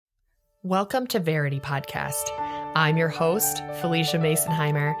Welcome to Verity Podcast. I'm your host, Felicia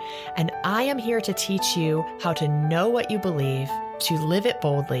Masonheimer, and I am here to teach you how to know what you believe, to live it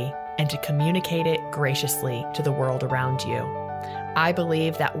boldly, and to communicate it graciously to the world around you. I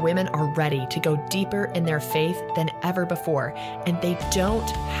believe that women are ready to go deeper in their faith than ever before, and they don't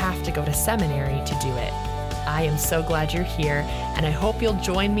have to go to seminary to do it. I am so glad you're here, and I hope you'll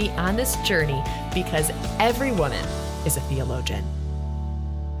join me on this journey because every woman is a theologian.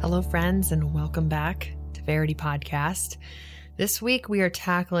 Hello, friends, and welcome back to Verity Podcast. This week, we are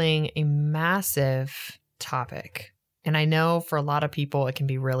tackling a massive topic, and I know for a lot of people, it can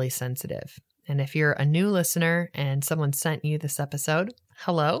be really sensitive. And if you're a new listener and someone sent you this episode,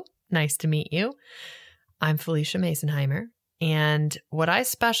 hello, nice to meet you. I'm Felicia Masonheimer, and what I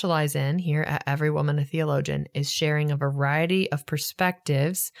specialize in here at Every Woman a Theologian is sharing a variety of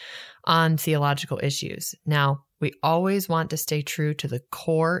perspectives on theological issues. Now, we always want to stay true to the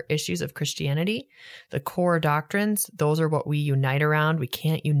core issues of Christianity, the core doctrines. Those are what we unite around. We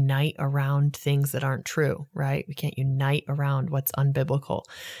can't unite around things that aren't true, right? We can't unite around what's unbiblical,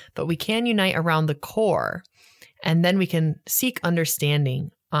 but we can unite around the core, and then we can seek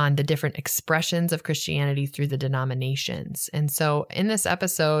understanding on the different expressions of Christianity through the denominations. And so in this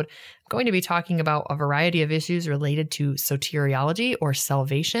episode, I'm going to be talking about a variety of issues related to soteriology or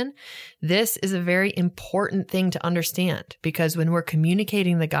salvation. This is a very important thing to understand because when we're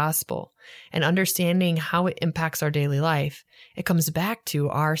communicating the gospel and understanding how it impacts our daily life, it comes back to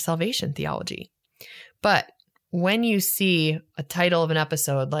our salvation theology. But when you see a title of an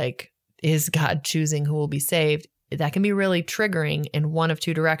episode like, "Is God choosing who will be saved?" that can be really triggering in one of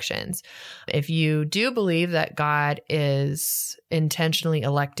two directions. If you do believe that God is intentionally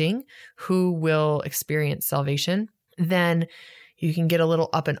electing who will experience salvation, then you can get a little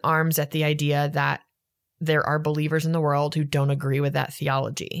up in arms at the idea that there are believers in the world who don't agree with that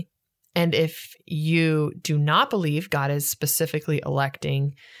theology. And if you do not believe God is specifically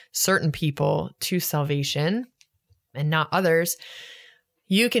electing certain people to salvation and not others,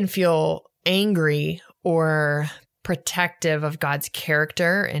 you can feel angry or protective of God's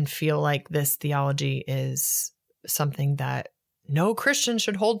character and feel like this theology is something that no Christian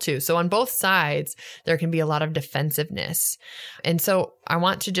should hold to. So on both sides, there can be a lot of defensiveness. And so I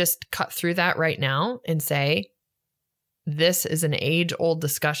want to just cut through that right now and say, this is an age-old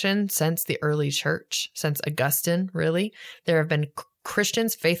discussion since the early church, since Augustine, really. There have been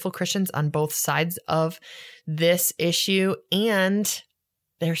Christians, faithful Christians on both sides of this issue, and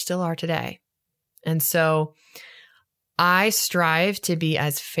there still are today. And so I strive to be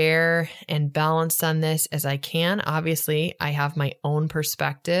as fair and balanced on this as I can. Obviously, I have my own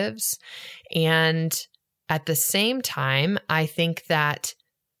perspectives. And at the same time, I think that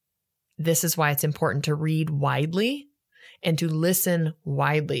this is why it's important to read widely and to listen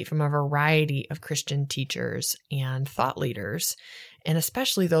widely from a variety of Christian teachers and thought leaders, and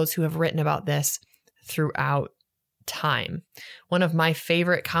especially those who have written about this throughout time. One of my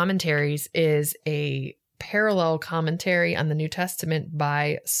favorite commentaries is a parallel commentary on the New Testament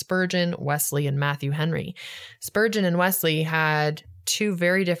by Spurgeon, Wesley, and Matthew Henry. Spurgeon and Wesley had two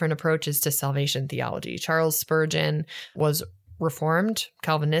very different approaches to salvation theology. Charles Spurgeon was Reformed,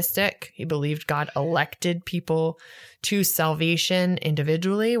 Calvinistic. He believed God elected people to salvation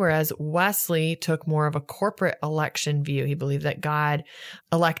individually, whereas Wesley took more of a corporate election view. He believed that God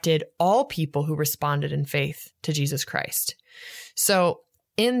elected all people who responded in faith to Jesus Christ. So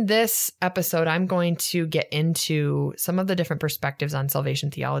in this episode, I'm going to get into some of the different perspectives on salvation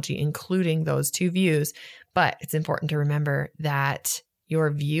theology, including those two views. But it's important to remember that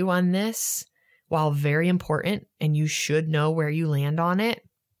your view on this, while very important, and you should know where you land on it,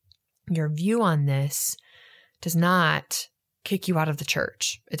 your view on this does not kick you out of the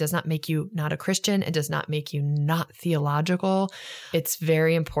church. It does not make you not a Christian. It does not make you not theological. It's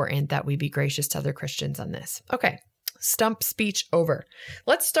very important that we be gracious to other Christians on this. Okay, stump speech over.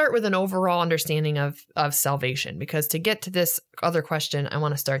 Let's start with an overall understanding of salvation, because to get to this other question, I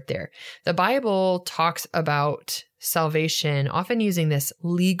want to start there. The Bible talks about salvation, often using this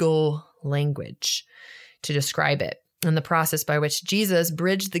legal language to describe it and the process by which Jesus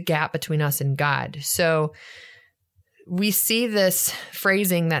bridged the gap between us and God. So we see this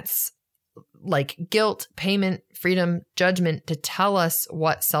phrasing that's like guilt, payment, freedom, judgment to tell us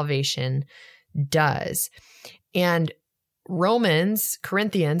what salvation does. And Romans,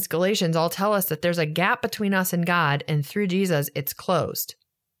 Corinthians, Galatians all tell us that there's a gap between us and God, and through Jesus, it's closed.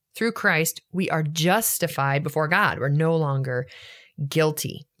 Through Christ, we are justified before God. We're no longer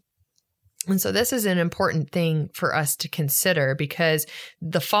guilty. And so this is an important thing for us to consider, because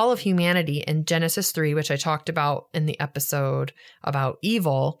the fall of humanity in Genesis 3, which I talked about in the episode about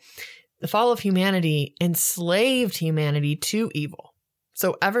evil, The fall of humanity enslaved humanity to evil.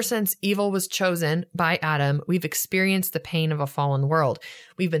 So ever since evil was chosen by Adam, we've experienced the pain of a fallen world.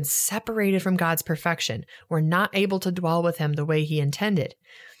 We've been separated from God's perfection. We're not able to dwell with him the way he intended.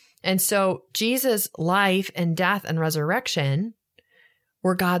 And so Jesus' life and death and resurrection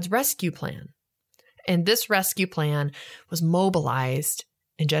were God's rescue plan. And this rescue plan was mobilized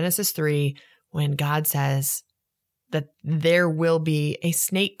in Genesis 3 when God says that there will be a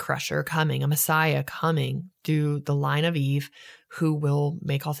snake crusher coming, a Messiah coming through the line of Eve who will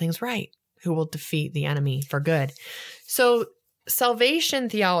make all things right, who will defeat the enemy for good. So salvation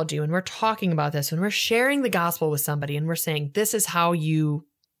theology, when we're talking about this, when we're sharing the gospel with somebody and we're saying, this is how you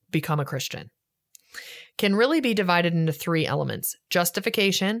become a Christian, can really be divided into three elements: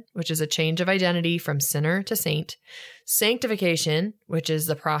 justification, which is a change of identity from sinner to saint; sanctification, which is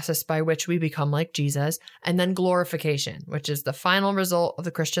the process by which we become like Jesus; and then glorification, which is the final result of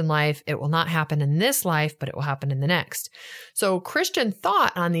the Christian life. It will not happen in this life, but it will happen in the next. So Christian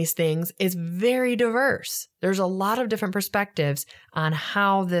thought on these things is very diverse. There's a lot of different perspectives on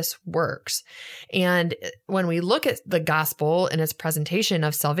how this works. And when we look at the gospel and its presentation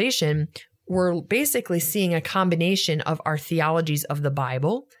of salvation, we're basically seeing a combination of our theologies of the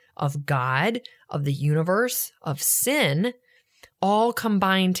Bible, of God, of the universe, of sin, all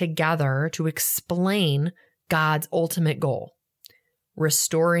combined together to explain God's ultimate goal: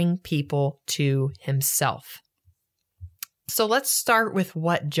 restoring people to himself. So let's start with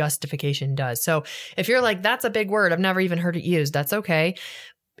what justification does. So if you're like, that's a big word, I've never even heard it used, that's okay.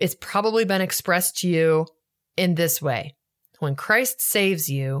 It's probably been expressed to you in this way. When Christ saves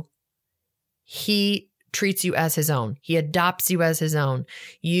you, he treats you as his own. He adopts you as his own.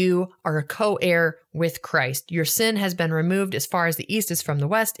 You are a co-heir with Christ. Your sin has been removed as far as the east is from the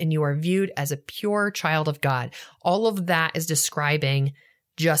west, and you are viewed as a pure child of God. All of that is describing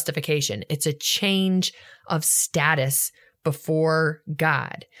justification. It's a change of status before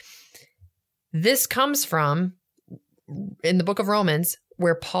God. This comes from, in the book of Romans,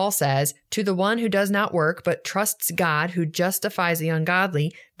 where Paul says, to the one who does not work, but trusts God, who justifies the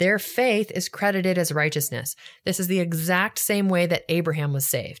ungodly, their faith is credited as righteousness. This is the exact same way that Abraham was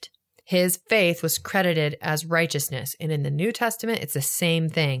saved. His faith was credited as righteousness. And in the New Testament, it's the same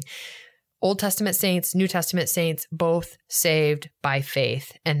thing. Old Testament saints, New Testament saints, both saved by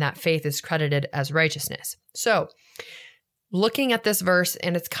faith, and that faith is credited as righteousness. So, looking at this verse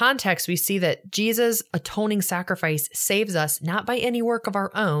and its context, we see that Jesus' atoning sacrifice saves us not by any work of our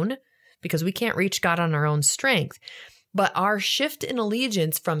own, because we can't reach God on our own strength, but our shift in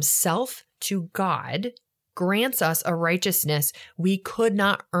allegiance from self to God grants us a righteousness we could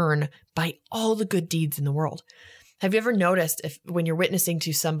not earn by all the good deeds in the world. Have you ever noticed when you're witnessing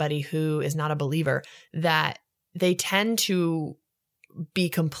to somebody who is not a believer that they tend to be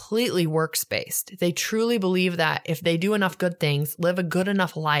completely works-based? They truly believe that if they do enough good things, live a good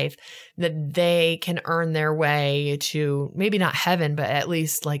enough life, that they can earn their way to maybe not heaven, but at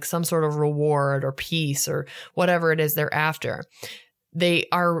least like some sort of reward or peace or whatever it is they're after. They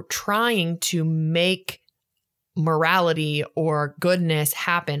are trying to make morality or goodness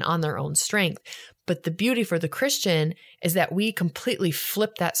happen on their own strength. But the beauty for the Christian is that we completely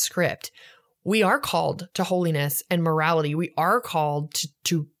flip that script. We are called to holiness and morality. We are called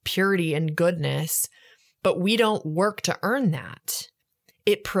to purity and goodness, but we don't work to earn that.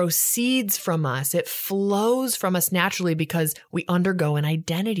 It proceeds from us. It flows from us naturally because we undergo an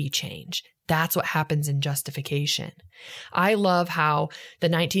identity change. That's what happens in justification. I love how the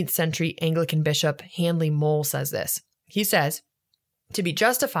 19th century Anglican bishop Handley Mole says this. He says, to be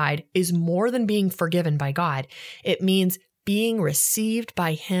justified is more than being forgiven by God. It means being received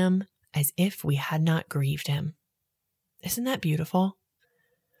by him as if we had not grieved him. Isn't that beautiful?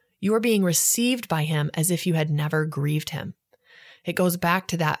 You are being received by him as if you had never grieved him. It goes back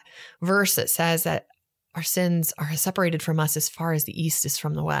to that verse that says that our sins are separated from us as far as the east is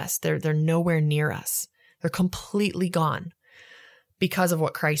from the west. They're nowhere near us. They're completely gone because of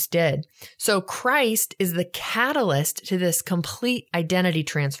what Christ did. So Christ is the catalyst to this complete identity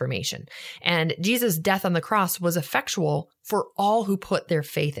transformation. And Jesus' death on the cross was effectual for all who put their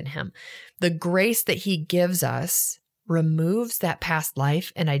faith in him. The grace that he gives us removes that past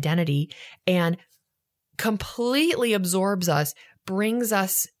life and identity and completely absorbs us, brings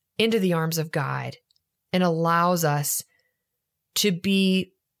us into the arms of God, and allows us to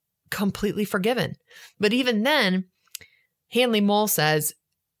be completely forgiven. But even then, Handley Mole says,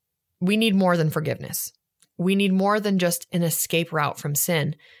 we need more than forgiveness. We need more than just an escape route from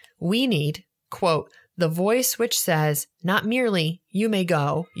sin. We need, quote, the voice which says, not merely, you may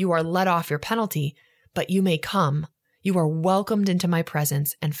go, you are let off your penalty, but you may come, You are welcomed into my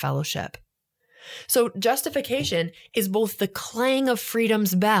presence and fellowship. So justification is both the clang of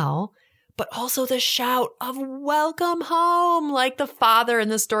freedom's bell, but also the shout of welcome home, like the father in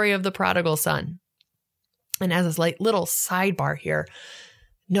the story of the prodigal son. And as a little sidebar here,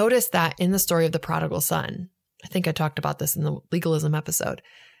 notice that in the story of the prodigal son, I think I talked about this in the legalism episode.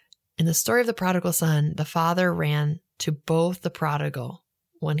 In the story of the prodigal son, the father ran to both the prodigal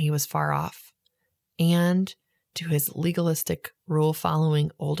when he was far off and to his legalistic,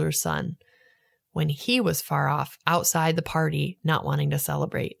 rule-following older son when he was far off, outside the party, not wanting to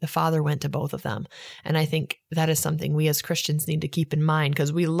celebrate. The father went to both of them. And I think that is something we as Christians need to keep in mind,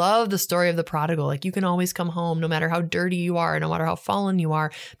 because we love the story of the prodigal. Like, you can always come home no matter how dirty you are, no matter how fallen you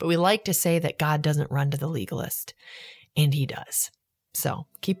are. But we like to say that God doesn't run to the legalist, and he does. So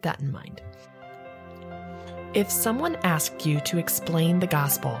keep that in mind. If someone asked you to explain the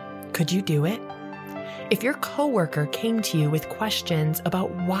gospel, could you do it? If your coworker came to you with questions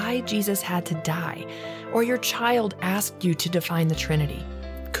about why Jesus had to die, or your child asked you to define the Trinity,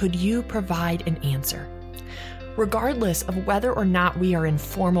 could you provide an answer? Regardless of whether or not we are in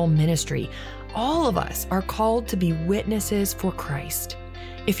formal ministry, all of us are called to be witnesses for Christ.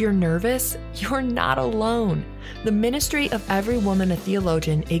 If you're nervous, you're not alone. The ministry of Every Woman a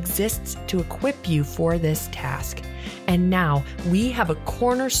Theologian exists to equip you for this task. And now we have a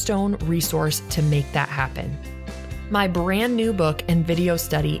cornerstone resource to make that happen. My brand new book and video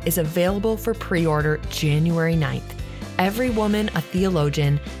study is available for pre-order January 9th. Every Woman a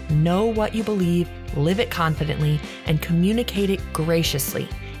Theologian, Know What You Believe, Live It Confidently, and Communicate It Graciously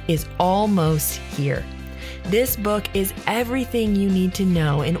is almost here. This book is everything you need to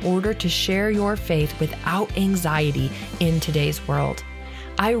know in order to share your faith without anxiety in today's world.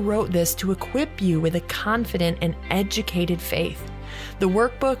 I wrote this to equip you with a confident and educated faith. The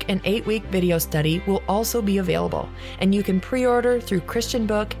workbook and 8-week video study will also be available, and you can pre-order through Christian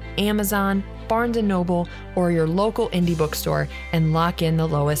Book, Amazon, Barnes & Noble, or your local indie bookstore and lock in the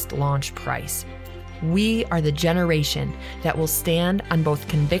lowest launch price. We are the generation that will stand on both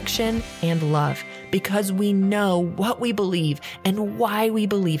conviction and love, because we know what we believe and why we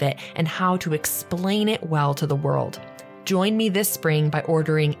believe it and how to explain it well to the world. Join me this spring by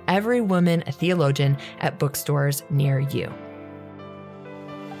ordering Every Woman a Theologian at bookstores near you.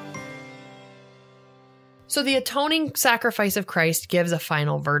 So the atoning sacrifice of Christ gives a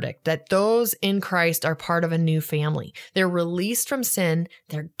final verdict that those in Christ are part of a new family. They're released from sin.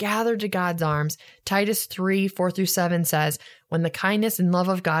 They're gathered to God's arms. Titus 3:4-7 says, when the kindness and love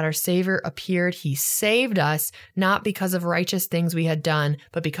of God, our Savior, appeared, he saved us, not because of righteous things we had done,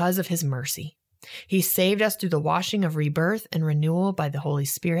 but because of his mercy. He saved us through the washing of rebirth and renewal by the Holy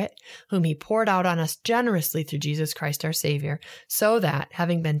Spirit, whom he poured out on us generously through Jesus Christ our Savior, so that,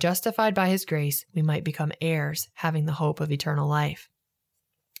 having been justified by his grace, we might become heirs, having the hope of eternal life.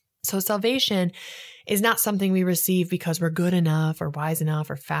 So salvation is not something we receive because we're good enough or wise enough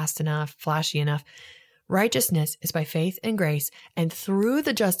or fast enough, flashy enough. Righteousness is by faith and grace, and through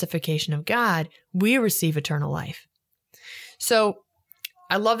the justification of God, we receive eternal life. So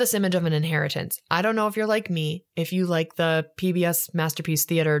I love this image of an inheritance. I don't know if you're like me, if you like the PBS Masterpiece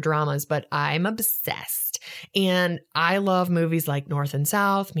Theater dramas, but I'm obsessed. And I love movies like North and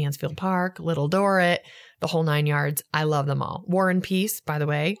South, Mansfield Park, Little Dorrit, the whole 9 yards. I love them all. War and Peace, by the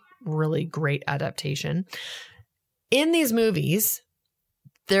way, really great adaptation. In these movies,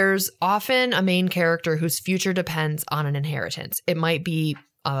 there's often a main character whose future depends on an inheritance. It might be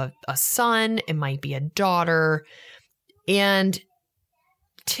a son, it might be a daughter, and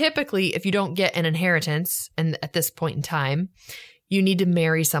typically, if you don't get an inheritance, and at this point in time, you need to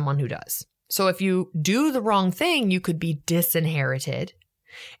marry someone who does. So if you do the wrong thing, you could be disinherited.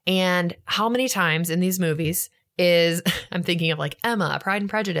 And how many times in these movies is, I'm thinking of like Emma, Pride and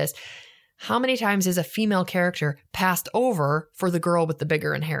Prejudice, how many times is a female character passed over for the girl with the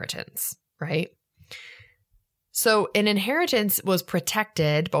bigger inheritance, right? So an inheritance was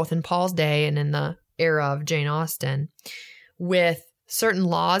protected both in Paul's day and in the era of Jane Austen with certain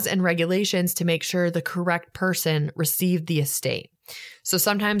laws and regulations to make sure the correct person received the estate. So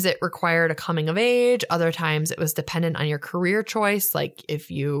sometimes it required a coming of age. Other times it was dependent on your career choice. Like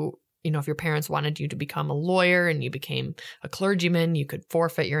if your parents wanted you to become a lawyer and you became a clergyman, you could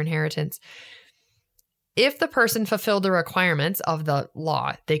forfeit your inheritance. If the person fulfilled the requirements of the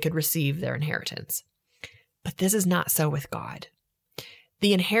law, they could receive their inheritance. But this is not so with God.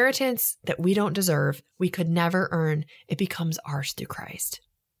 The inheritance that we don't deserve, we could never earn, it becomes ours through Christ.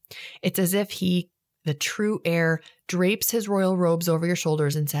 It's as if he, the true heir, drapes his royal robes over your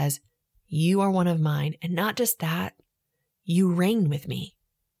shoulders and says, you are one of mine. And not just that, you reign with me.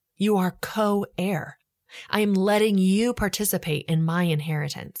 You are co-heir. I am letting you participate in my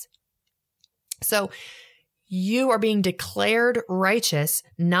inheritance. So you are being declared righteous,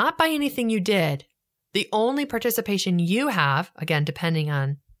 not by anything you did. The only participation you have, again, depending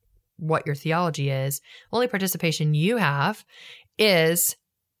on what your theology is, only participation you have is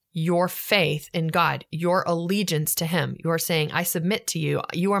your faith in God, your allegiance to him. You are saying, I submit to you.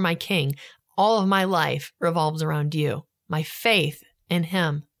 You are my king. All of my life revolves around you. My faith in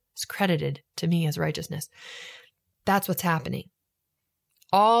him is credited to me as righteousness. That's what's happening.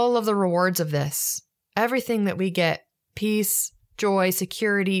 All of the rewards of this, everything that we get, peace, joy,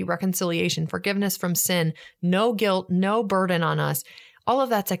 security, reconciliation, forgiveness from sin, no guilt, no burden on us, all of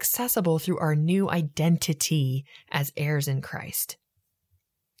that's accessible through our new identity as heirs in Christ.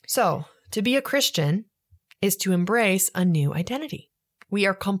 So, to be a Christian is to embrace a new identity. We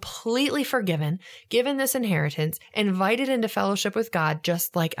are completely forgiven, given this inheritance, invited into fellowship with God,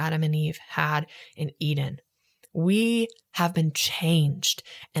 just like Adam and Eve had in Eden. We have been changed,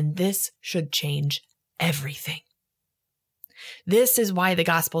 and this should change everything. This is why the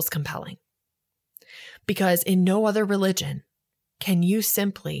gospel is compelling. Because in no other religion can you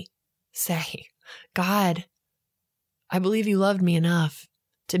simply say, God, I believe you loved me enough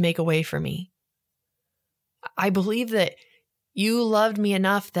to make a way for me. I believe that you loved me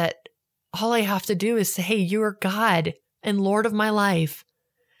enough that all I have to do is say, hey, you are God and Lord of my life,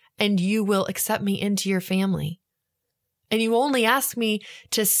 and you will accept me into your family. And you only ask me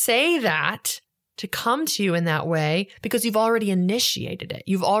to say that, to come to you in that way, because you've already initiated it.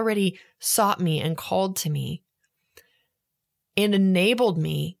 You've already sought me and called to me and enabled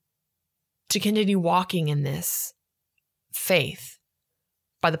me to continue walking in this faith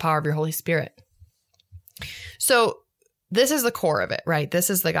by the power of your Holy Spirit. So this is the core of it, right? This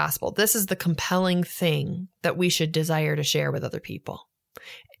is the gospel. This is the compelling thing that we should desire to share with other people.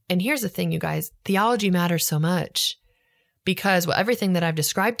 And here's the thing, you guys, theology matters so much because everything that I've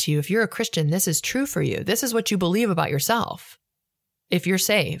described to you, if you're a Christian, this is true for you. This is what you believe about yourself. If you're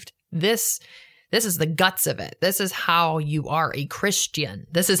saved, this is the guts of it. This is how you are a Christian.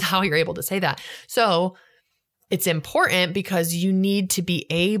 This is how you're able to say that. So it's important because you need to be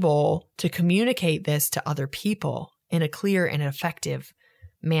able to communicate this to other people in a clear and effective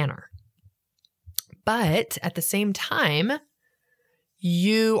manner. But at the same time,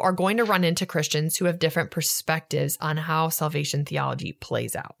 you are going to run into Christians who have different perspectives on how salvation theology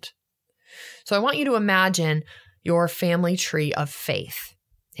plays out. So I want you to imagine your family tree of faith.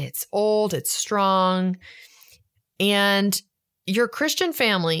 It's old, it's strong, and your Christian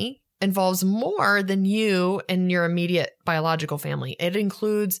family involves more than you and your immediate biological family. It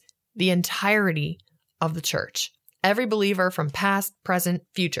includes the entirety of the church, every believer from past, present,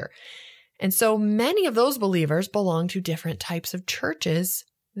 future. And so many of those believers belong to different types of churches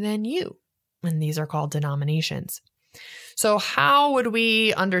than you, and these are called denominations. So how would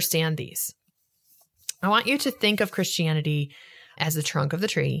we understand these? I want you to think of Christianity as the trunk of the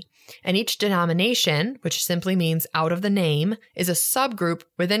tree, and each denomination, which simply means out of the name, is a subgroup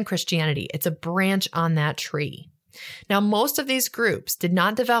within Christianity. It's a branch on that tree. Now, most of these groups did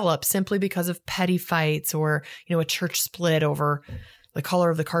not develop simply because of petty fights or, a church split over the color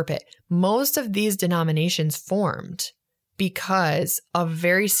of the carpet. Most of these denominations formed because of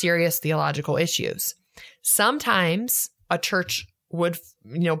very serious theological issues. Sometimes a church would,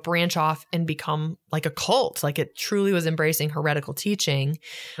 branch off and become like a cult, like it truly was embracing heretical teaching.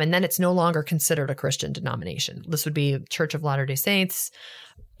 And then it's no longer considered a Christian denomination. This would be Church of Latter-day Saints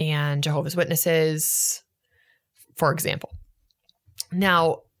and Jehovah's Witnesses, for example.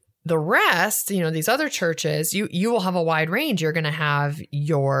 Now, the rest, these other churches, you will have a wide range. You're going to have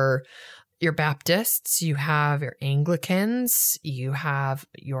your Baptists, you have your Anglicans, you have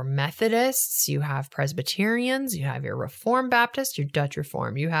your Methodists, you have Presbyterians, you have your Reformed Baptist, your Dutch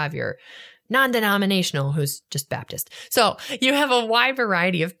Reformed, you have your non-denominational who's just Baptist. So you have a wide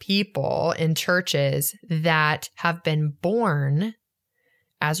variety of people in churches that have been born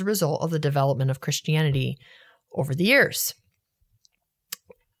as a result of the development of Christianity over the years.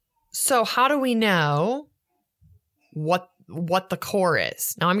 So how do we know what the core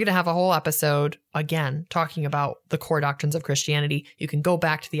is? Now, I'm going to have a whole episode, again, talking about the core doctrines of Christianity. You can go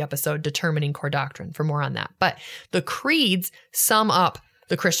back to the episode Determining Core Doctrine for more on that. But the creeds sum up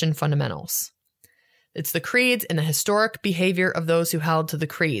the Christian fundamentals. It's the creeds and the historic behavior of those who held to the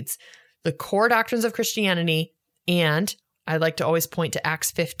creeds, the core doctrines of Christianity, and I like to always point to Acts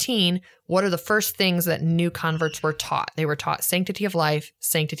 15. What are the first things that new converts were taught? They were taught sanctity of life,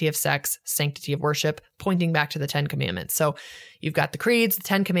 sanctity of sex, sanctity of worship, pointing back to the 10 Commandments. So you've got the creeds, the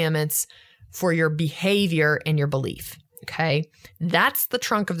 10 Commandments for your behavior and your belief. Okay. That's the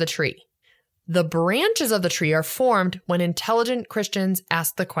trunk of the tree. The branches of the tree are formed when intelligent Christians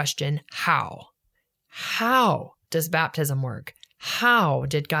ask the question, how? How does baptism work? How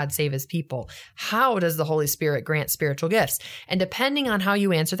did God save his people? How does the Holy Spirit grant spiritual gifts? And depending on how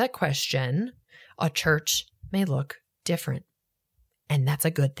you answer that question, a church may look different. And that's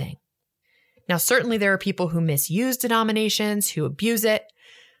a good thing. Now, certainly there are people who misuse denominations, who abuse it.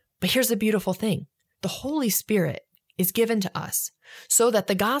 But here's the beautiful thing. The Holy Spirit is given to us so that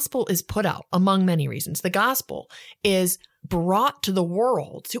the gospel is put out among many reasons. The gospel is brought to the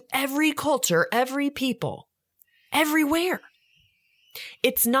world, to every culture, every people, everywhere.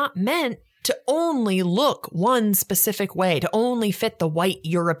 It's not meant to only look one specific way, to only fit the white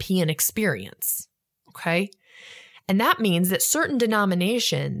European experience. Okay? And that means that certain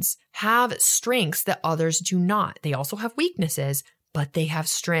denominations have strengths that others do not. They also have weaknesses, but they have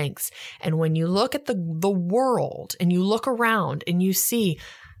strengths. And when you look at the world and you look around and you see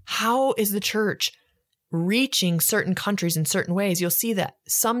how is the church reaching certain countries in certain ways, you'll see that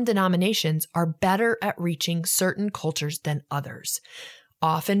some denominations are better at reaching certain cultures than others,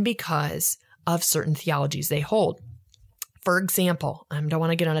 often because of certain theologies they hold. For example, I don't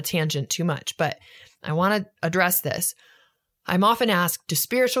want to get on a tangent too much, but I want to address this. I'm often asked, do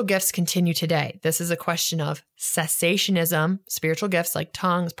spiritual gifts continue today? This is a question of cessationism, spiritual gifts like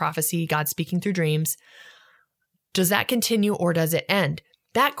tongues, prophecy, God speaking through dreams. Does that continue or does it end?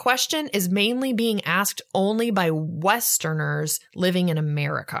 That question is mainly being asked only by Westerners living in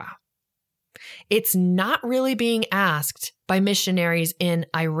America. It's not really being asked by missionaries in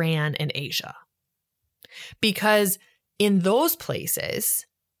Iran and Asia. Because in those places,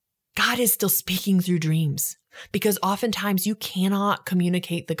 God is still speaking through dreams. Because oftentimes you cannot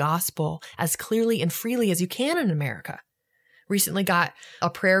communicate the gospel as clearly and freely as you can in America. Recently got a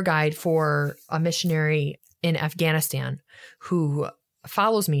prayer guide for a missionary in Afghanistan who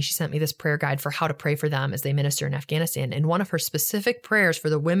follows me. She sent me this prayer guide for how to pray for them as they minister in Afghanistan. And one of her specific prayers for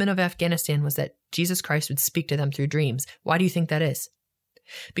the women of Afghanistan was that Jesus Christ would speak to them through dreams. Why do you think that is?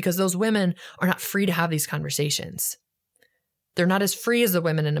 Because those women are not free to have these conversations. They're not as free as the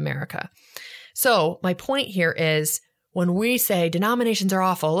women in America. So my point here is when we say denominations are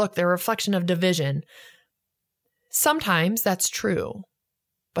awful, look, they're a reflection of division. Sometimes that's true,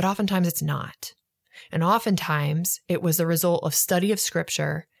 but oftentimes it's not. And oftentimes it was the result of study of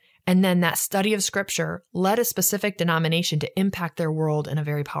Scripture, and then that study of Scripture led a specific denomination to impact their world in a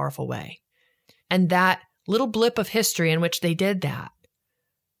very powerful way. And that little blip of history in which they did that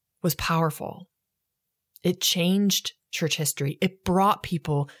was powerful. It changed church history. It brought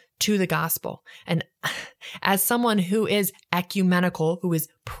people to the gospel. And as someone who is ecumenical, who is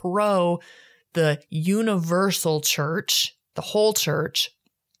pro the universal church, the whole church,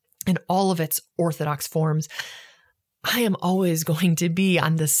 in all of its orthodox forms, I am always going to be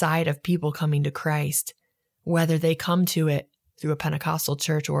on the side of people coming to Christ, whether they come to it through a Pentecostal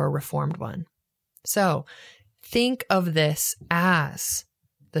church or a Reformed one. So think of this as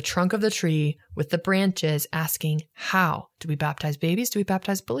the trunk of the tree with the branches asking, how? Do we baptize babies? Do we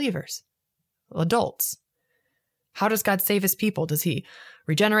baptize believers? Adults. How does God save his people? Does he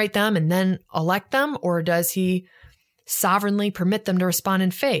regenerate them and then elect them? Or does he sovereignly permit them to respond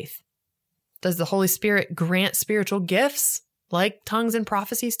in faith? Does the Holy Spirit grant spiritual gifts like tongues and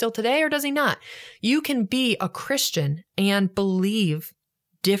prophecy still today, or does he not? You can be a Christian and believe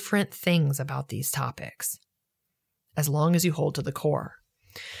different things about these topics as long as you hold to the core.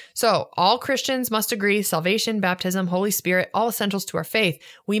 So all Christians must agree, salvation, baptism, Holy Spirit, all essentials to our faith.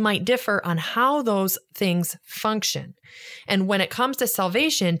 We might differ on how those things function. And when it comes to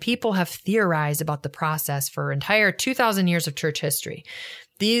salvation, people have theorized about the process for entire 2,000 years of church history.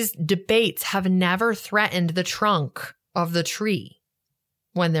 These debates have never threatened the trunk of the tree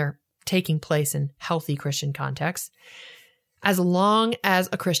when they're taking place in healthy Christian contexts, as long as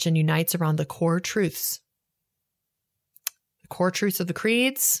a Christian unites around the core truths of the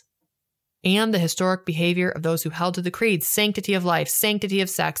creeds and the historic behavior of those who held to the creeds: sanctity of life, sanctity of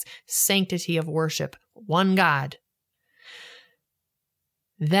sex, sanctity of worship, one God.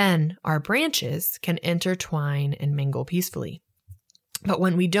 Then our branches can intertwine and mingle peacefully. But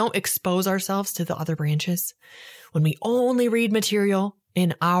when we don't expose ourselves to the other branches, when we only read material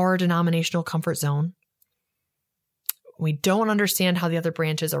in our denominational comfort zone, we don't understand how the other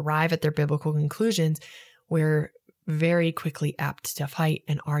branches arrive at their biblical conclusions, we're very quickly apt to fight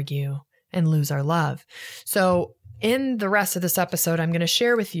and argue and lose our love. So in the rest of this episode, I'm going to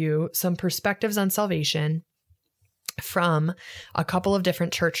share with you some perspectives on salvation from a couple of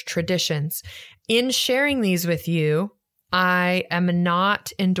different church traditions. In sharing these with you, I am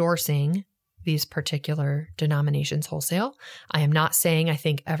not endorsing these particular denominations wholesale. I am not saying I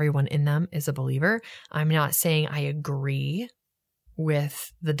think everyone in them is a believer. I'm not saying I agree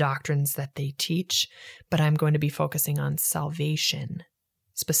with the doctrines that they teach, but I'm going to be focusing on salvation,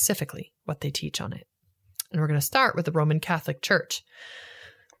 specifically what they teach on it. And we're going to start with the Roman Catholic Church.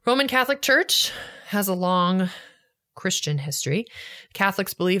 Roman Catholic Church has a long Christian history.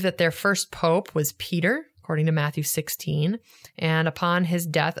 Catholics believe that their first pope was Peter, according to Matthew 16, and upon his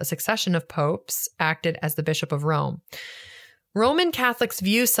death, a succession of popes acted as the Bishop of Rome. Roman Catholics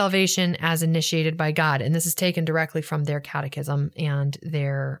view salvation as initiated by God, and this is taken directly from their catechism and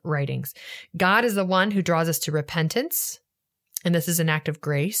their writings. God is the one who draws us to repentance, and this is an act of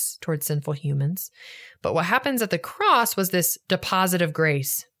grace towards sinful humans. But what happens at the cross was this deposit of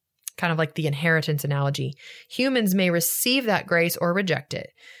grace, kind of like the inheritance analogy. Humans may receive that grace or reject it.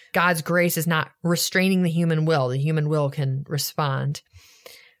 God's grace is not restraining the human will. The human will can respond.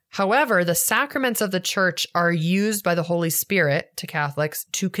 However, the sacraments of the church are used by the Holy Spirit to Catholics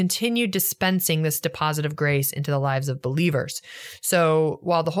to continue dispensing this deposit of grace into the lives of believers. So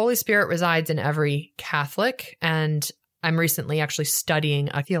while the Holy Spirit resides in every Catholic, and I'm recently actually studying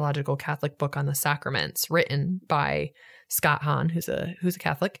a theological Catholic book on the sacraments written by Scott Hahn, who's a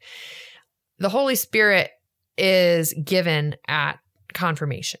Catholic, the Holy Spirit is given at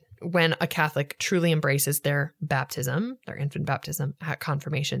confirmation. When a Catholic truly embraces their baptism, their infant baptism at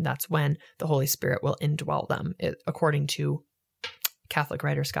confirmation, that's when the Holy Spirit will indwell them, according to Catholic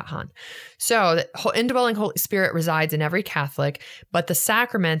writer Scott Hahn. So the indwelling Holy Spirit resides in every Catholic, but the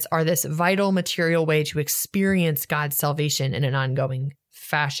sacraments are this vital material way to experience God's salvation in an ongoing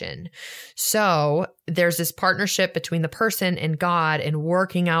fashion. So there's this partnership between the person and God in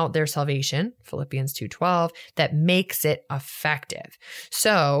working out their salvation, Philippians 2:12, that makes it effective.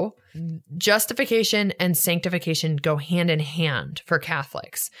 So justification and sanctification go hand in hand for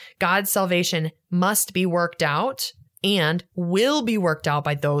Catholics. God's salvation must be worked out and will be worked out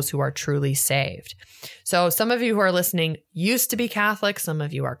by those who are truly saved. So some of you who are listening used to be Catholic. Some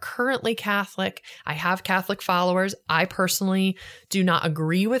of you are currently Catholic. I have Catholic followers. I personally do not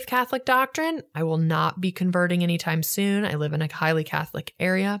agree with Catholic doctrine. I will not be converting anytime soon. I live in a highly Catholic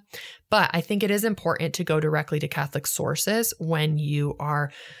area, but I think it is important to go directly to Catholic sources when you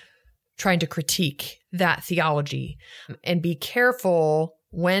are trying to critique that theology, and be careful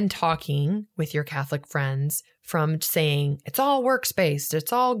when talking with your Catholic friends from saying it's all works-based,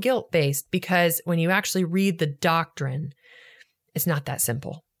 it's all guilt-based, because when you actually read the doctrine, it's not that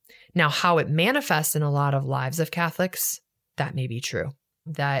simple. Now, how it manifests in a lot of lives of Catholics, that may be true.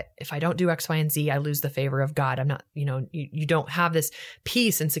 That if I don't do X, Y, and Z, I lose the favor of God. I'm not, you don't have this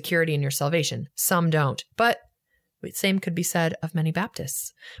peace and security in your salvation. Some don't, but the same could be said of many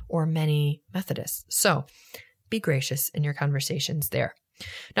Baptists or many Methodists. So be gracious in your conversations there.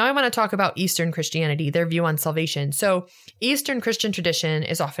 Now I want to talk about Eastern Christianity, their view on salvation. So Eastern Christian tradition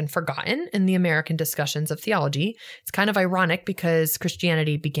is often forgotten in the American discussions of theology. It's kind of ironic because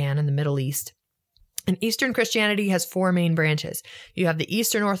Christianity began in the Middle East. And Eastern Christianity has four main branches. You have the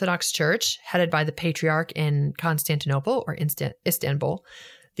Eastern Orthodox Church, headed by the Patriarch in Constantinople or Istanbul,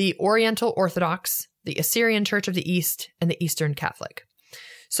 the Oriental Orthodox, the Assyrian Church of the East, and the Eastern Catholic.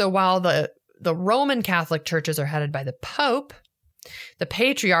 So while the Roman Catholic churches are headed by the Pope, the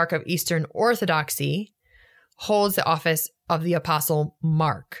Patriarch of Eastern Orthodoxy holds the office of the Apostle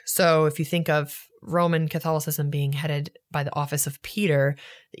Mark. So if you think of Roman Catholicism being headed by the office of Peter,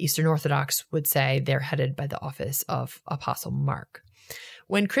 the Eastern Orthodox would say they're headed by the office of Apostle Mark.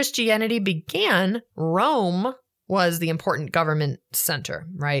 When Christianity began, Rome was the important government center,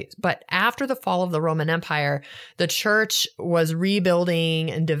 right? But after the fall of the Roman Empire, the church was rebuilding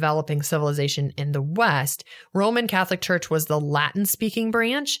and developing civilization in the West. Roman Catholic Church was the Latin-speaking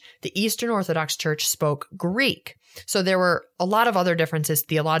branch. The Eastern Orthodox Church spoke Greek. So there were a lot of other differences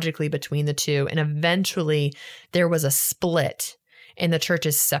theologically between the two, and eventually there was a split and the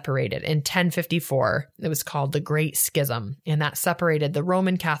churches separated. In 1054, it was called the Great Schism, and that separated the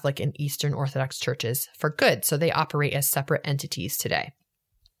Roman Catholic and Eastern Orthodox churches for good. So they operate as separate entities today.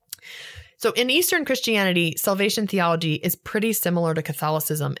 So in Eastern Christianity, salvation theology is pretty similar to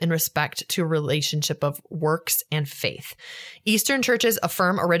Catholicism in respect to a relationship of works and faith. Eastern churches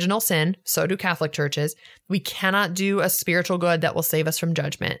affirm original sin, so do Catholic churches. We cannot do a spiritual good that will save us from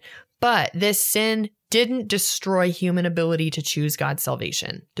judgment. But this sin didn't destroy human ability to choose God's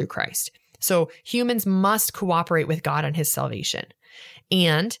salvation through Christ. So humans must cooperate with God on his salvation.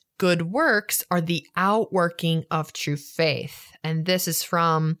 And good works are the outworking of true faith. And this is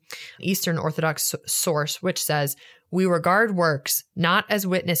from Eastern Orthodox source, which says, we regard works not as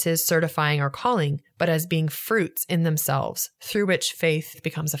witnesses certifying our calling, but as being fruits in themselves, through which faith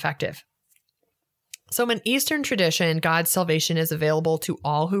becomes effective. So in Eastern tradition, God's salvation is available to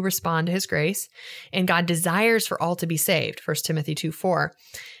all who respond to his grace, and God desires for all to be saved. 1 Timothy 2:4.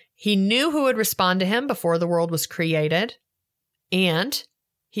 He knew who would respond to him before the world was created, and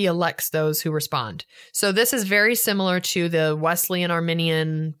he elects those who respond. So this is very similar to the Wesleyan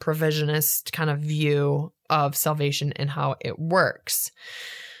Arminian provisionist kind of view of salvation and how it works.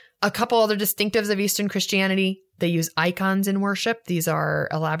 A couple other distinctives of Eastern Christianity: they use icons in worship. These are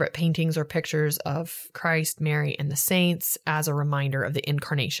elaborate paintings or pictures of Christ, Mary, and the saints as a reminder of the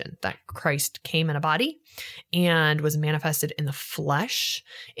incarnation, that Christ came in a body and was manifested in the flesh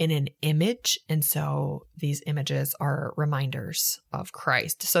in an image. And so these images are reminders of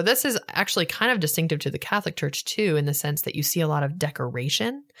Christ. So this is actually kind of distinctive to the Catholic Church too, in the sense that you see a lot of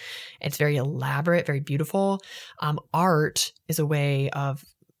decoration. It's very elaborate, very beautiful. Art is a way of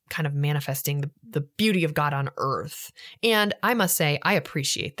kind of manifesting the beauty of God on earth. And I must say, I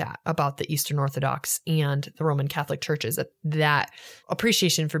appreciate that about the Eastern Orthodox and the Roman Catholic churches, that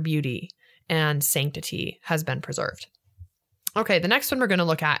appreciation for beauty and sanctity has been preserved. Okay, the next one we're going to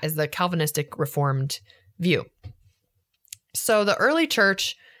look at is the Calvinistic Reformed view. So the early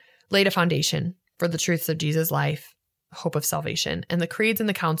church laid a foundation for the truths of Jesus' life, hope of salvation, and the creeds and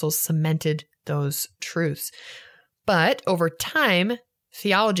the councils cemented those truths. But over time,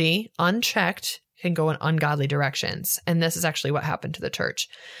 theology, unchecked, can go in ungodly directions. And this is actually what happened to the church.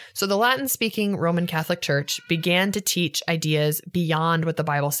 So the Latin-speaking Roman Catholic Church began to teach ideas beyond what the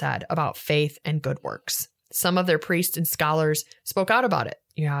Bible said about faith and good works. Some of their priests and scholars spoke out about it.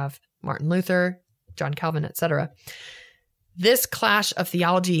 You have Martin Luther, John Calvin, etc. This clash of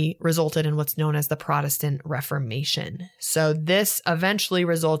theology resulted in what's known as the Protestant Reformation. So this eventually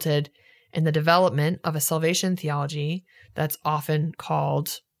resulted in the development of a salvation theology that's often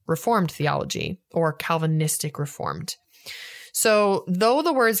called Reformed theology or Calvinistic Reformed. So though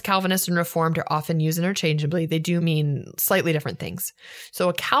the words Calvinist and Reformed are often used interchangeably, they do mean slightly different things. So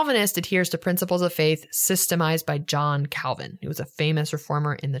a Calvinist adheres to principles of faith systemized by John Calvin, who was a famous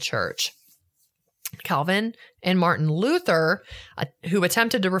reformer in the church. Calvin and Martin Luther, who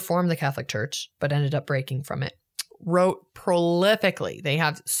attempted to reform the Catholic Church but ended up breaking from it, wrote prolifically. They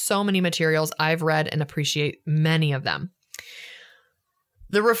have so many materials. I've read and appreciate many of them.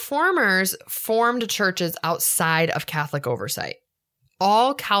 The reformers formed churches outside of Catholic oversight.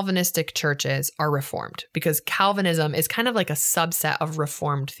 All Calvinistic churches are reformed because Calvinism is kind of like a subset of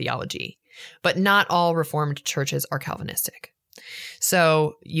Reformed theology, but not all Reformed churches are Calvinistic.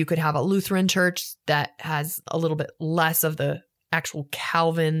 So you could have a Lutheran church that has a little bit less of the actual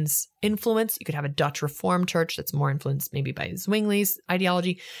Calvin's influence. You could have a Dutch Reformed church that's more influenced maybe by Zwingli's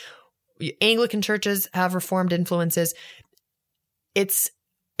ideology. Anglican churches have Reformed influences. It's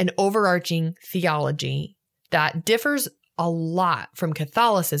an overarching theology that differs a lot from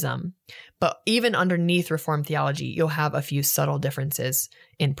Catholicism, but even underneath Reformed theology, you'll have a few subtle differences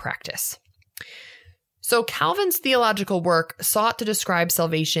in practice. So Calvin's theological work sought to describe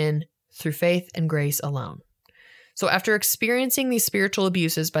salvation through faith and grace alone. So after experiencing these spiritual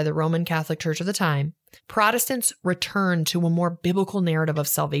abuses by the Roman Catholic Church of the time, Protestants returned to a more biblical narrative of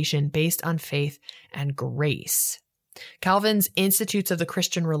salvation based on faith and grace. Calvin's Institutes of the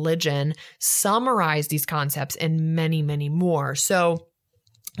Christian Religion summarize these concepts and many, many more. So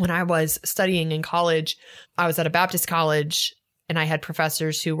when I was studying in college, I was at a Baptist college and I had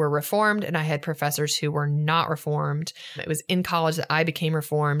professors who were Reformed and I had professors who were not Reformed. It was in college that I became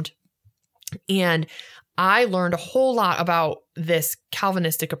Reformed. And I learned a whole lot about this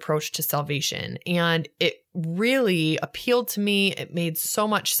Calvinistic approach to salvation, and it really appealed to me. It made so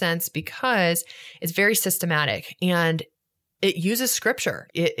much sense because it's very systematic and it uses scripture.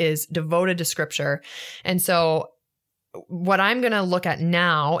 It is devoted to scripture. And so what I'm going to look at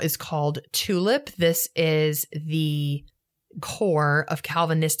now is called TULIP. This is the core of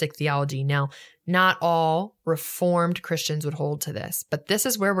Calvinistic theology. Now, not all Reformed Christians would hold to this, but this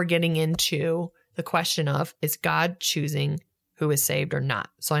is where we're getting into the question of, is God choosing who is saved or not?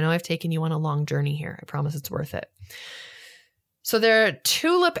 So I know I've taken you on a long journey here. I promise it's worth it. So their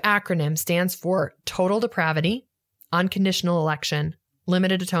TULIP acronym stands for total depravity, unconditional election,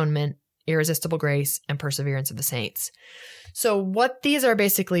 limited atonement, irresistible grace, and perseverance of the saints. So what these are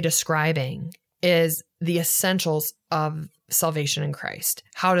basically describing is the essentials of salvation in Christ.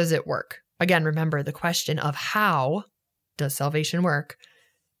 How does it work? Again, remember the question of how does salvation work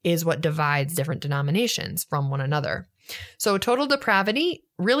is what divides different denominations from one another. So total depravity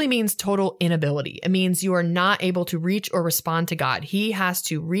really means total inability. It means you are not able to reach or respond to God. He has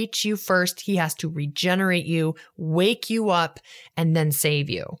to reach you first. He has to regenerate you, wake you up, and then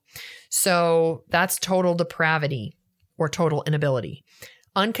save you. So that's total depravity or total inability.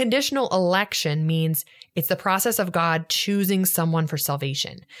 Unconditional election means it's the process of God choosing someone for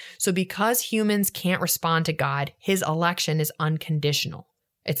salvation. So because humans can't respond to God, his election is unconditional.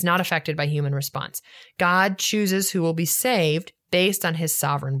 It's not affected by human response. God chooses who will be saved based on his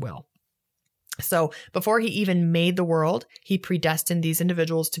sovereign will. So before he even made the world, he predestined these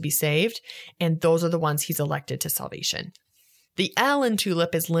individuals to be saved, and those are the ones he's elected to salvation. The L in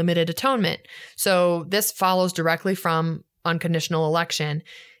TULIP is limited atonement. So this follows directly from unconditional election.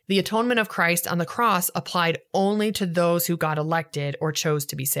 The atonement of Christ on the cross applied only to those who got elected or chose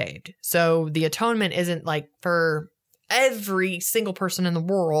to be saved. So the atonement isn't like for every single person in the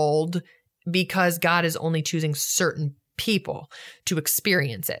world, because God is only choosing certain people to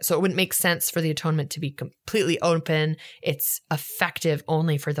experience it. So it wouldn't make sense for the atonement to be completely open. It's effective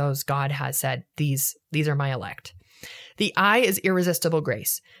only for those God has said, these are my elect. The I is irresistible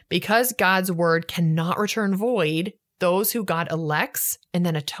grace. Because God's word cannot return void, those who God elects and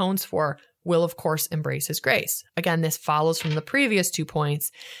then atones for will, of course, embrace his grace. Again, this follows from the previous 2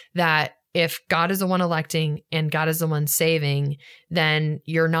 points that if God is the one electing and God is the one saving, then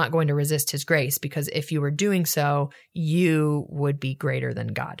you're not going to resist his grace, because if you were doing so, you would be greater than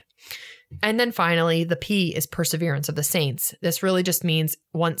God. And then finally, the P is perseverance of the saints. This really just means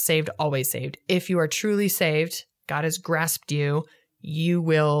once saved, always saved. If you are truly saved, God has grasped you, you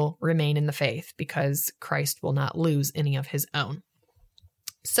will remain in the faith because Christ will not lose any of his own.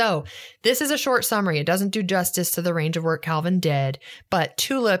 So this is a short summary. It doesn't do justice to the range of work Calvin did, but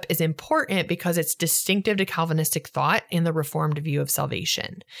TULIP is important because it's distinctive to Calvinistic thought in the Reformed view of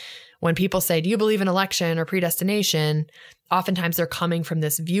salvation. When people say, do you believe in election or predestination? Oftentimes they're coming from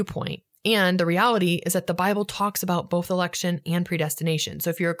this viewpoint. And the reality is that the Bible talks about both election and predestination.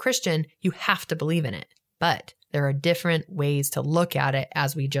 So if you're a Christian, you have to believe in it. But there are different ways to look at it,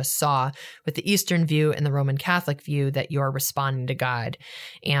 as we just saw with the Eastern view and the Roman Catholic view, that you're responding to God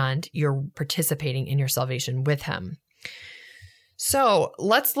and you're participating in your salvation with him. So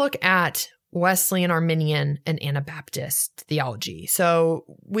let's look at Wesleyan, Arminian, and Anabaptist theology. So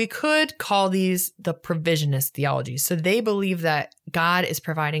we could call these the provisionist theology. So they believe that God is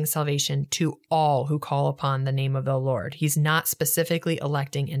providing salvation to all who call upon the name of the Lord. He's not specifically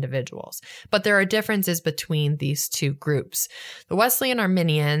electing individuals. But there are differences between these two groups. The Wesleyan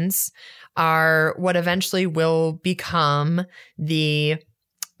Arminians are what eventually will become the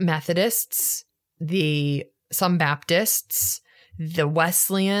Methodists, some Baptists, the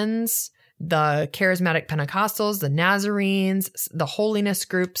Wesleyans, the Charismatic Pentecostals, the Nazarenes, the holiness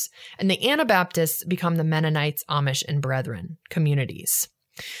groups, and the Anabaptists become the Mennonites, Amish, and Brethren communities.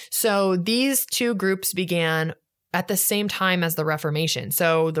 So these two groups began at the same time as the Reformation.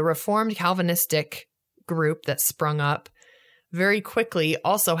 So the Reformed Calvinistic group that sprung up very quickly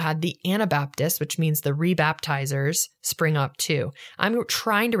also had the Anabaptists, which means the rebaptizers, spring up too. I'm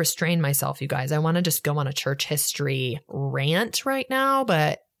trying to restrain myself, you guys. I want to just go on a church history rant right now,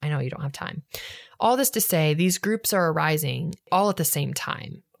 but I know you don't have time. All this to say, these groups are arising all at the same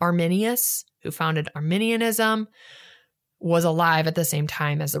time. Arminius, who founded Arminianism, was alive at the same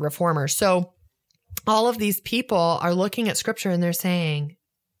time as the Reformers. So all of these people are looking at scripture and they're saying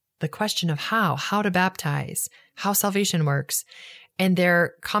the question of how to baptize, how salvation works. And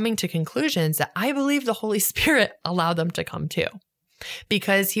they're coming to conclusions that I believe the Holy Spirit allowed them to come to,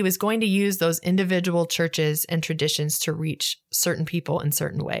 because he was going to use those individual churches and traditions to reach certain people in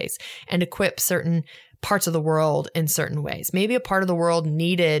certain ways and equip certain parts of the world in certain ways. Maybe a part of the world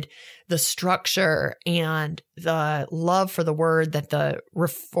needed the structure and the love for the word that the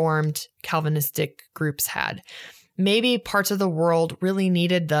Reformed Calvinistic groups had. Maybe parts of the world really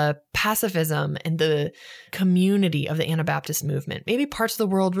needed the pacifism and the community of the Anabaptist movement. Maybe parts of the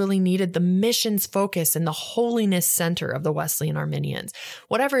world really needed the missions focus and the holiness center of the Wesleyan Arminians.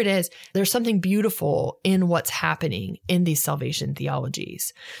 Whatever it is, there's something beautiful in what's happening in these salvation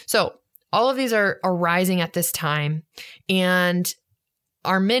theologies. So all of these are arising at this time. And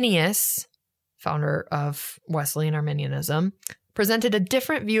Arminius, founder of Wesleyan Arminianism, presented a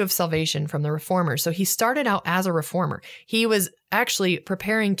different view of salvation from the Reformers. So he started out as a Reformer. He was actually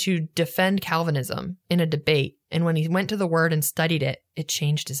preparing to defend Calvinism in a debate. And when he went to the Word and studied it, it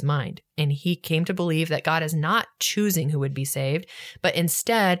changed his mind. And he came to believe that God is not choosing who would be saved, but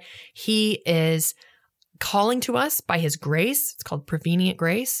instead he is calling to us by his grace. It's called prevenient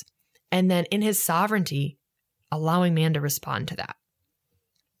grace. And then in his sovereignty, allowing man to respond to that.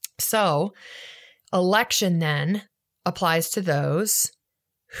 So election then applies to those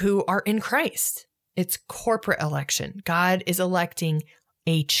who are in Christ. It's corporate election. God is electing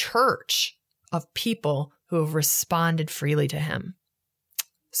a church of people who have responded freely to him.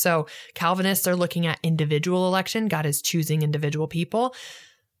 So Calvinists are looking at individual election. God is choosing individual people.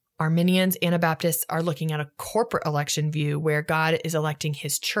 Arminians, Anabaptists are looking at a corporate election view where God is electing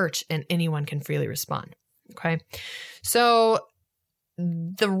his church and anyone can freely respond. Okay. So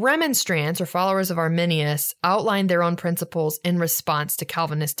the Remonstrants, or followers of Arminius, outlined their own principles in response to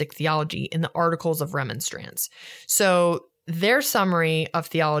Calvinistic theology in the Articles of Remonstrance. So their summary of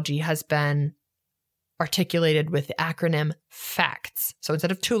theology has been articulated with the acronym FACTS. So instead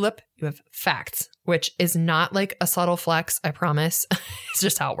of TULIP, you have FACTS, which is not like a subtle flex, I promise. It's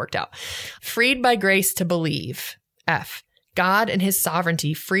just how it worked out. Freed by grace to believe. F. God in his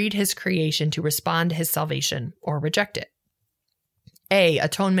sovereignty freed his creation to respond to his salvation or reject it. A.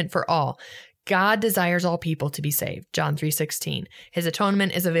 Atonement for all. God desires all people to be saved. John 3:16. His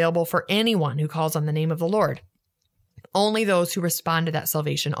atonement is available for anyone who calls on the name of the Lord. Only those who respond to that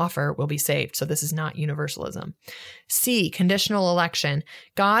salvation offer will be saved. So this is not universalism. C, conditional election.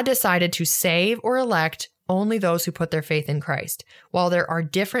 God decided to save or elect only those who put their faith in Christ. While there are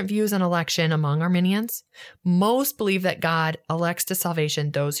different views on election among Arminians, most believe that God elects to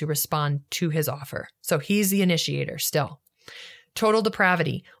salvation those who respond to his offer. So he's the initiator still. Total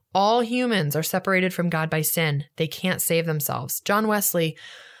depravity. All humans are separated from God by sin. They can't save themselves. John Wesley,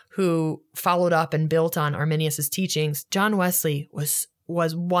 who followed up and built on Arminius' teachings, John Wesley was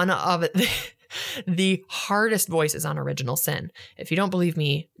one of the hardest voices on original sin. If you don't believe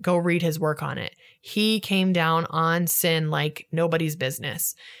me, go read his work on it. He came down on sin like nobody's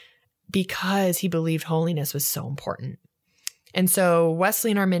business because he believed holiness was so important. And so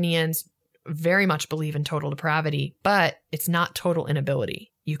Wesleyan Arminians very much believe in total depravity, but it's not total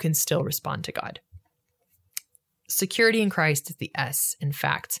inability. You can still respond to God. Security in Christ is the S in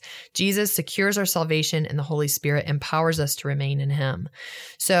facts. Jesus secures our salvation and the Holy Spirit empowers us to remain in him.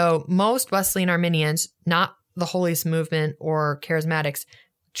 So most Wesleyan Arminians, not the Holiest movement or charismatics,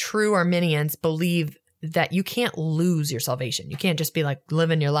 true Arminians believe that you can't lose your salvation. You can't just be like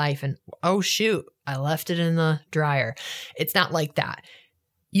living your life and, oh shoot, I left it in the dryer. It's not like that.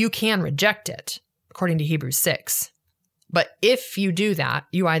 You can reject it, according to Hebrews 6. But if you do that,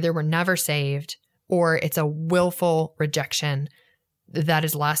 you either were never saved or it's a willful rejection that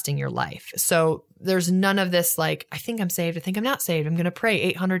is lasting your life. So there's none of this like, I think I'm saved, I think I'm not saved, I'm going to pray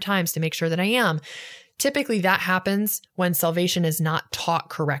 800 times to make sure that I am. Typically that happens when salvation is not taught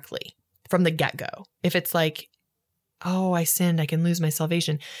correctly from the get-go. If it's like, oh, I sinned, I can lose my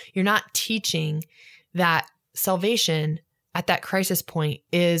salvation. You're not teaching that salvation at that crisis point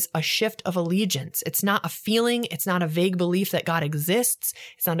is a shift of allegiance. It's not a feeling. It's not a vague belief that God exists.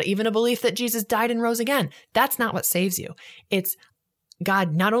 It's not even a belief that Jesus died and rose again. That's not what saves you. It's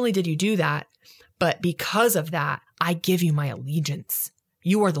God, not only did you do that, but because of that, I give you my allegiance.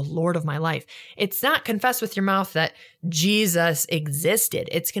 You are the Lord of my life. It's not confess with your mouth that Jesus existed.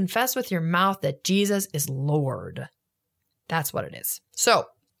 It's confess with your mouth that Jesus is Lord. That's what it is. So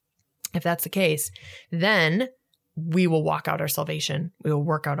if that's the case, then we will walk out our salvation. We will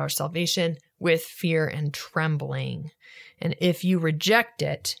work out our salvation with fear and trembling. And if you reject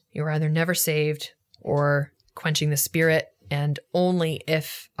it, you're either never saved or quenching the Spirit. And only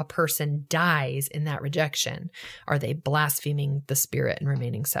if a person dies in that rejection are they blaspheming the Spirit and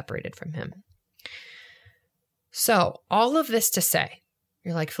remaining separated from him. So all of this to say,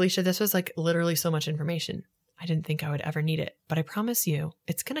 you're like, Felicia, this was like literally so much information. I didn't think I would ever need it, but I promise you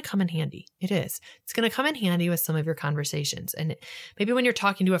it's going to come in handy. It is. It's going to come in handy with some of your conversations. And maybe when you're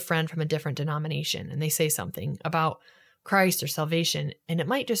talking to a friend from a different denomination and they say something about Christ or salvation, and it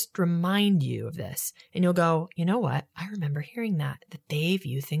might just remind you of this. And you'll go, you know what? I remember hearing that they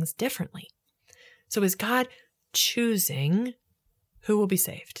view things differently. So is God choosing who will be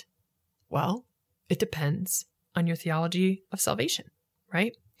saved? Well, it depends on your theology of salvation,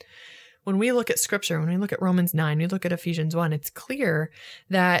 right? When we look at scripture, when we look at Romans 9, we look at Ephesians 1, it's clear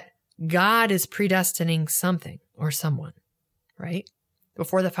that God is predestining something or someone, right?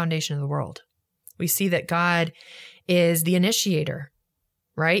 Before the foundation of the world. We see that God is the initiator,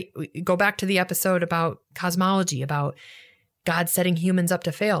 right? We go back to the episode about cosmology, about God setting humans up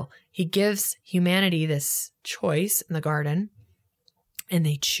to fail. He gives humanity this choice in the garden, and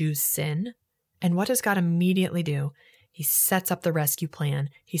they choose sin. And what does God immediately do? He sets up the rescue plan.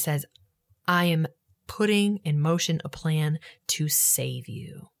 He says, I am putting in motion a plan to save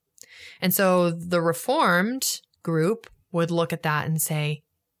you. And so the Reformed group would look at that and say,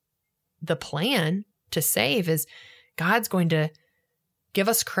 the plan to save is God's going to give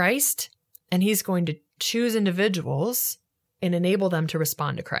us Christ, and he's going to choose individuals and enable them to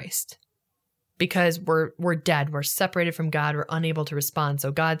respond to Christ. Because we're dead, we're separated from God, we're unable to respond.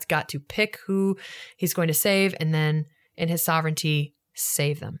 So God's got to pick who he's going to save, and then in his sovereignty,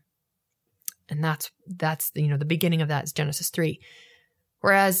 save them. And that's the beginning of that is Genesis 3.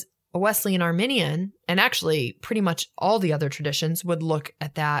 Whereas a Wesleyan Arminian, and actually pretty much all the other traditions, would look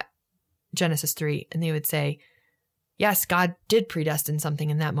at that Genesis 3 and they would say, yes, God did predestine something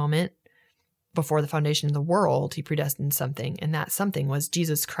in that moment. Before the foundation of the world, he predestined something, and that something was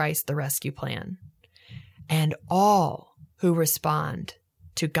Jesus Christ, the rescue plan. And all who respond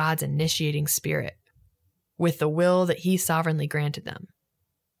to God's initiating spirit with the will that he sovereignly granted them,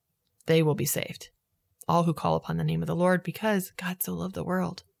 they will be saved. All who call upon the name of the Lord, because God so loved the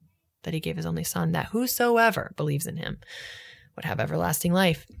world that he gave his only son, that whosoever believes in him would have everlasting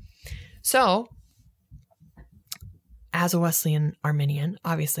life. So, as a Wesleyan Arminian,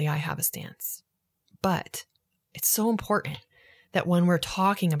 obviously I have a stance. But it's so important that when we're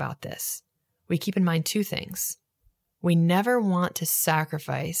talking about this, we keep in mind two things. We never want to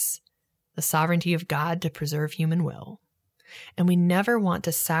sacrifice the sovereignty of God to preserve human will. And we never want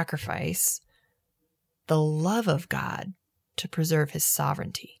to sacrifice the love of God to preserve his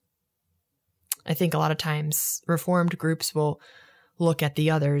sovereignty. I think a lot of times Reformed groups will look at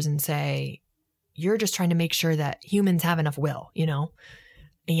the others and say, you're just trying to make sure that humans have enough will,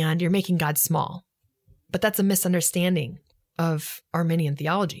 and you're making God small. But that's a misunderstanding of Arminian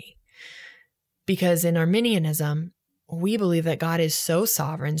theology. Because in Arminianism, we believe that God is so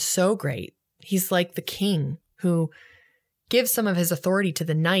sovereign, so great. He's like the king who gives some of his authority to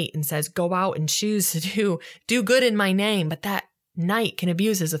the knight and says, go out and choose to do good in my name. But that knight can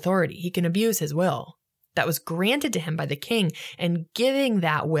abuse his authority. He can abuse his will that was granted to him by the king. And giving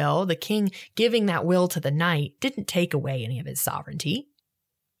that will, the king giving that will to the knight, didn't take away any of his sovereignty.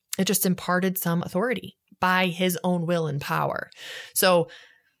 It just imparted some authority by his own will and power. So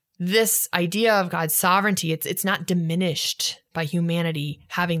this idea of God's sovereignty, it's not diminished by humanity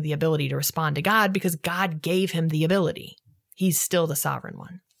having the ability to respond to God, because God gave him the ability. He's still the sovereign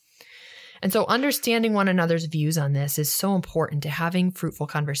one. And so understanding one another's views on this is so important to having fruitful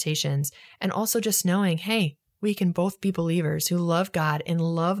conversations, and also just knowing, hey, we can both be believers who love God and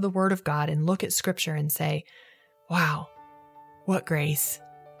love the Word of God and look at Scripture and say, wow, what grace.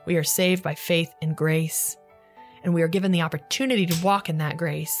 We are saved by faith and grace, and we are given the opportunity to walk in that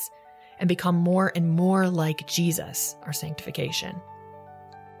grace and become more and more like Jesus, our sanctification.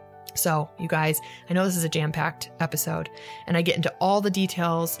 So, you guys, I know this is a jam-packed episode, and I get into all the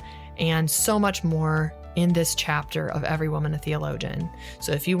details and so much more in this chapter of Every Woman a Theologian.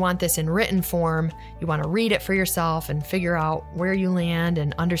 So if you want this in written form, you want to read it for yourself and figure out where you land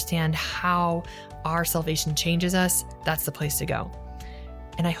and understand how our salvation changes us, that's the place to go.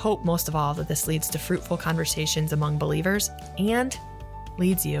 And I hope most of all that this leads to fruitful conversations among believers and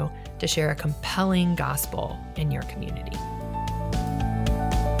leads you to share a compelling gospel in your community.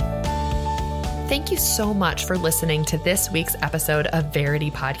 Thank you so much for listening to this week's episode of Verity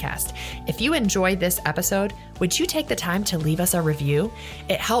Podcast. If you enjoyed this episode, would you take the time to leave us a review?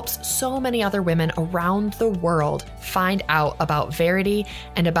 It helps so many other women around the world find out about Verity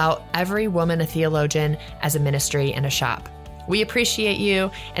and about Every Woman a Theologian as a ministry and a shop. We appreciate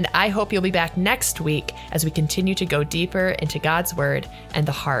you, and I hope you'll be back next week as we continue to go deeper into God's Word and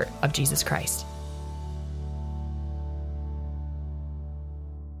the heart of Jesus Christ.